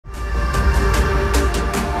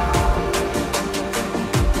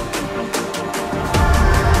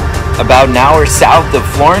About an hour south of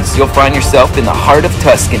Florence, you'll find yourself in the heart of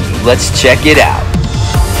Tuscany. Let's check it out.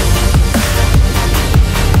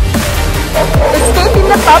 Escaping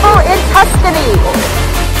the bubble in Tuscany.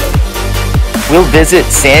 We'll visit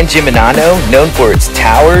San Gimignano, known for its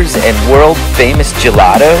towers and world-famous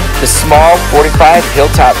gelato, the small fortified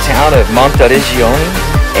hilltop town of Monteriggioni,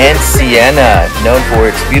 and Siena, known for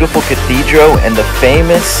its beautiful cathedral and the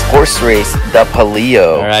famous horse race, the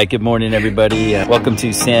Palio. All right, good morning, everybody. Welcome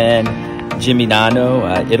to San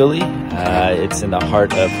Gimignano, Italy. It's in the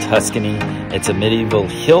heart of Tuscany. It's a medieval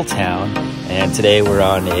hill town, and today we're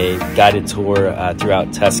on a guided tour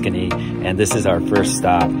throughout Tuscany, and this is our first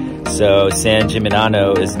stop. So San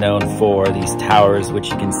Gimignano is known for these towers, which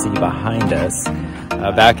you can see behind us.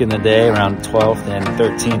 Back in the day, around 12th and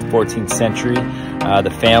 13th, 14th century, the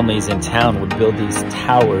families in town would build these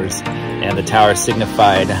towers, and the towers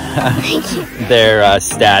signified their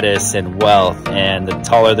status and wealth. And the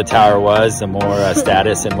taller the tower was, the more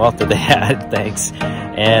status and wealth that they had. Thanks.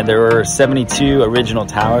 And there were 72 original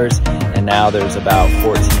towers, and now there's about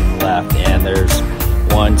 14 left. And there's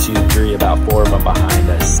 1, 2, 3, about 4 of them behind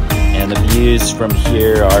us. And the views from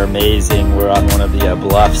here are amazing. We're on one of the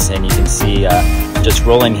bluffs, and you can see just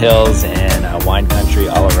rolling hills and wine country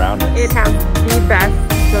all around us. It has the best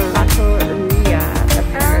gelateria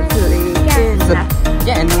apparently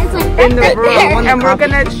in the world, and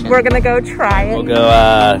we're gonna go try it. We'll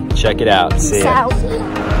go check it out. See ya.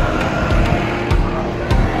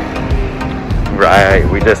 Right,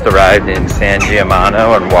 we just arrived in San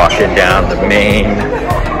Gimignano and walking down the main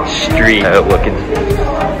street looking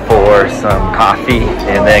for some coffee,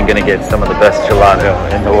 and then gonna get some of the best gelato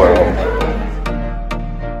in the world.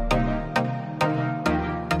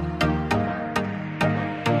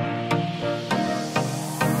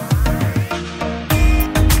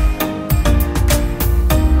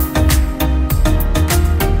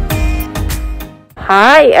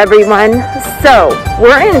 Hi everyone, so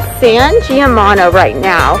we're in San Gimignano right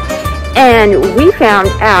now, and we found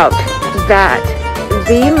out that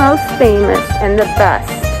the most famous and the best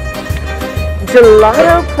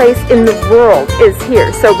gelato place in the world is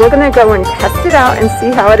here. So we're gonna go and test it out and see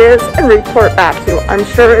how it is and report back to you. I'm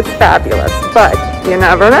sure it's fabulous, but you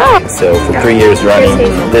never know. So for 3 years running,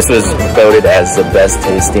 this was voted as the best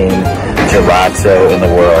tasting gelato in the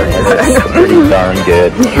world. It's pretty darn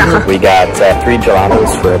good. Yeah. We got 3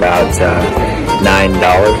 gelatos for about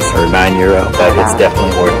 $9 or €9, but it's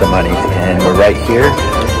definitely worth the money. And we're right here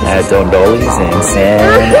at Dondoli's in San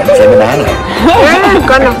Gimignano. We're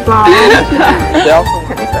gonna fall.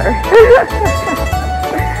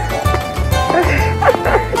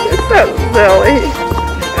 You're so silly.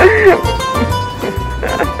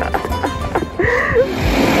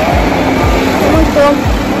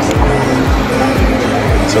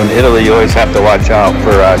 So in Italy, you always have to watch out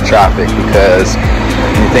for traffic, because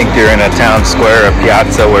you think you're in a town square, a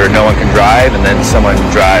piazza where no one can drive, and then someone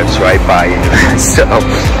drives right by you. So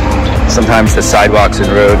sometimes the sidewalks and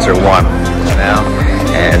roads are one now.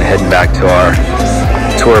 And heading back to our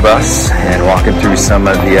tour bus and walking through some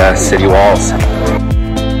of the city walls.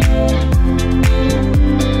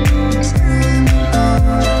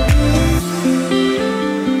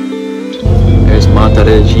 There's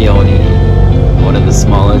Monteriggioni, one of the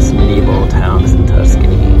smallest medieval towns in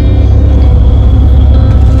Tuscany.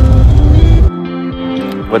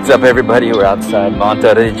 What's up everybody, we're outside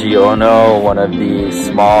Monteriggioni, one of the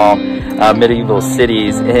small medieval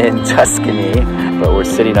cities in Tuscany, but we're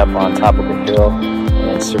sitting up on top of a hill,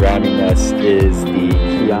 and surrounding us is the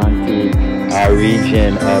Chianti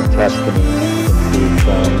region of Tuscany. You can see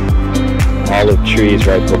some olive trees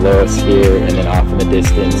right below us here, and then off in the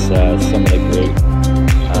distance some of the great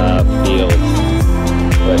fields.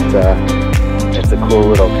 But it's a cool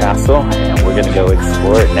little castle, and we're gonna go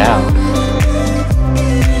explore it now.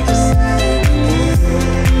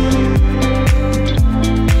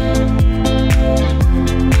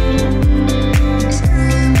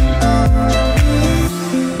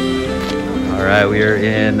 We are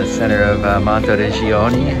in the center of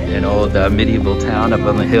Monteriggioni, an old medieval town up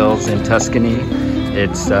on the hills in Tuscany.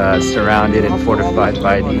 It's surrounded and fortified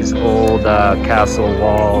by these old castle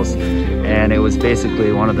walls, and it was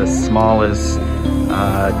basically one of the smallest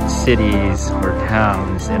cities or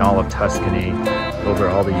towns in all of Tuscany over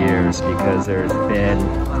all the years, because there's been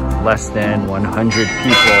less than 100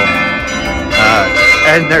 people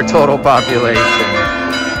and their total population.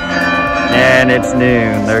 And it's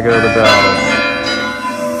noon, there go the bells.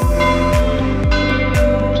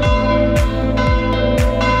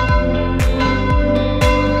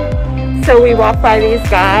 So we walked by these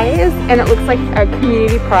guys, and it looks like a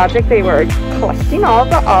community project. They were collecting all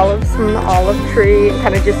the olives from the olive tree and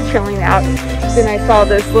kind of just chilling out. Then I saw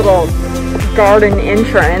this little garden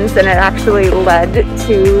entrance, and it actually led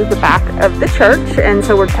to the back of the church, and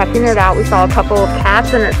so we're checking it out. We saw a couple of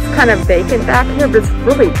cats, and it's kind of vacant back here, but it's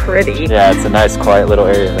really pretty. Yeah, it's a nice quiet little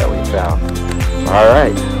area that we found. All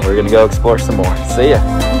right, we're gonna go explore some more. See ya.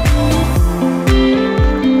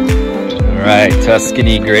 All right,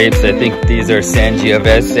 Tuscany grapes. I think these are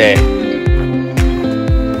Sangiovese,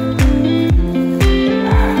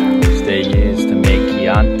 which they use to make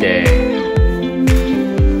Chianti.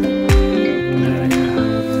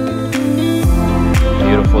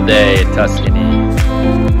 Beautiful day in Tuscany.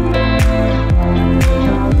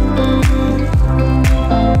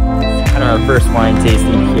 Kind of our first wine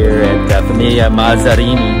tasting here at Famiglia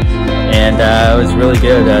Mazzarini, and it was really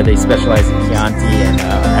good. They specialize in Chianti and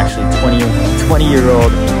actually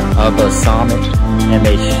 20-year-old balsamic, and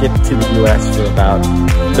they shipped to the U.S. for about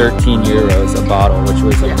 13 euros a bottle, which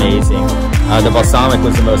was amazing. The balsamic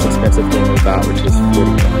was the most expensive thing we bought, which was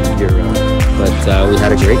 41 euros. But we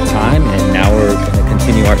had a great time, and now we're going to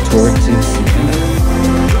continue our tour to Siena.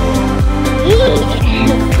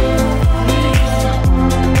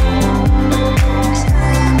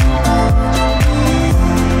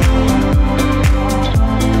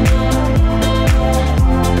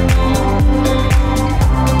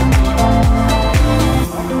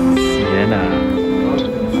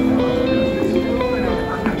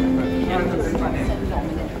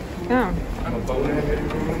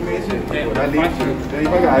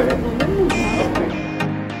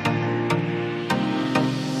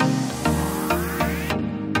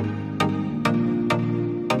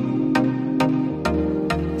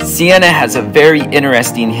 Siena has a very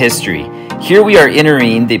interesting history. Here we are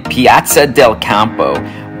entering the Piazza del Campo,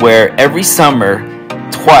 where every summer,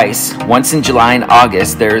 twice, once in July and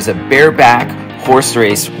August, there is a bareback horse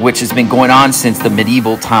race which has been going on since the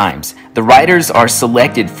medieval times. The riders are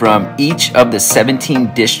selected from each of the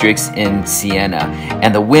 17 districts in Siena,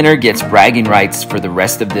 and the winner gets bragging rights for the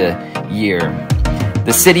rest of the year.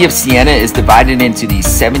 The city of Siena is divided into these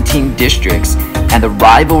 17 districts, and the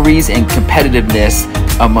rivalries and competitiveness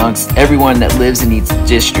amongst everyone that lives in each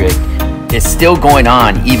district is still going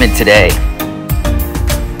on even today.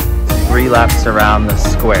 3 laps around the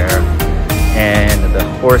square, and the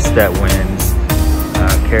horse that wins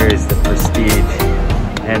carries the prestige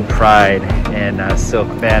and pride and Silk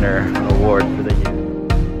Banner Award for the year.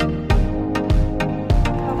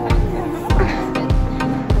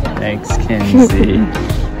 Thanks, Kinsey.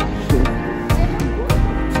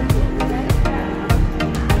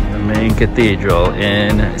 The main cathedral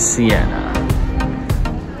in Siena.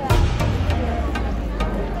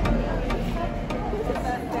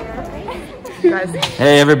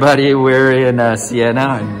 Hey everybody, we're in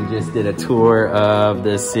Siena, and we just did a tour of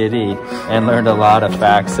the city and learned a lot of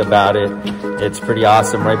facts about it. It's pretty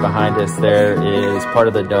awesome. Right behind us there is part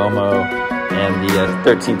of the Duomo and the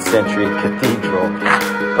 13th century cathedral.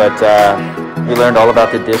 But we learned all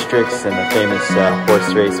about the districts and the famous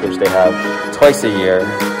horse race, which they have twice a year,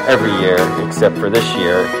 every year, except for this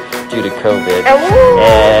year due to COVID.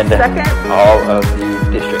 And all of the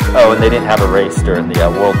districts. Oh, and they didn't have a race during the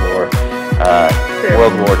World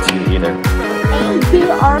War II either. And they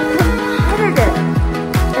are competitive,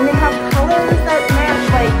 and they have colors that match.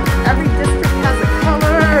 Like every district has a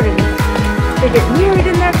color, and they get married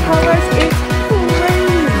in their colors. It's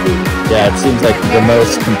crazy. Yeah, it seems like the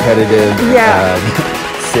most competitive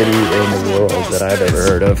city in the world that I've ever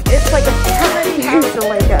heard of. It's like everybody has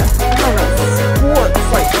like a, I don't know, sports,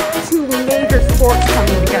 like 2 major sports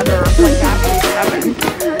coming together, like actually 7.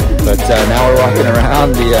 But now we're walking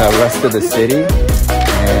around the rest of the city,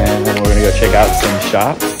 and we're gonna go check out some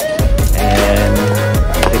shops and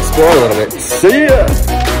explore a little bit. See ya!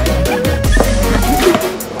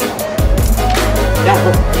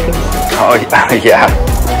 Oh yeah,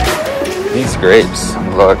 these grapes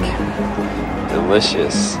look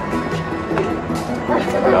delicious.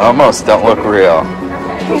 They almost don't look real.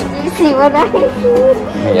 You see what I see?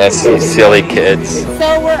 Yes, you silly kids.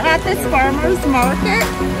 So we're at this farmer's market,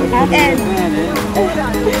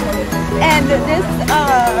 and this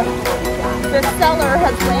the seller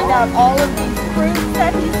has laid out all of these fruits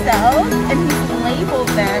that he sells, and he's labeled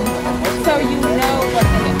them so you know what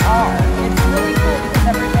they are. It's really cool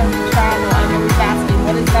because everyone we travel, I know is asking,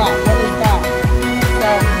 what is that? What is that? So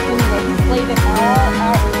anyway, he's laid it all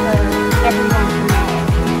out for everyone to know.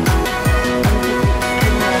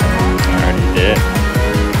 It.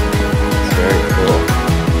 It's very cool.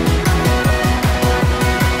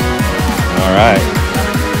 All right.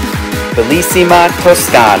 Bellissima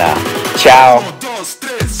Toscana, Ciao.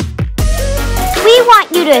 We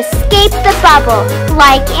want you to escape the bubble.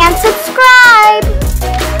 Like and subscribe.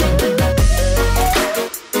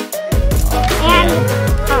 And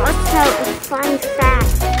also a fun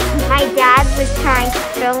fact. My dad was trying to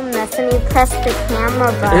film this and he pressed the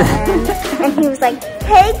camera button. And he was like,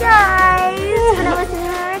 hey guys. And I was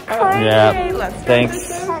recording. Yeah,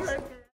 thanks.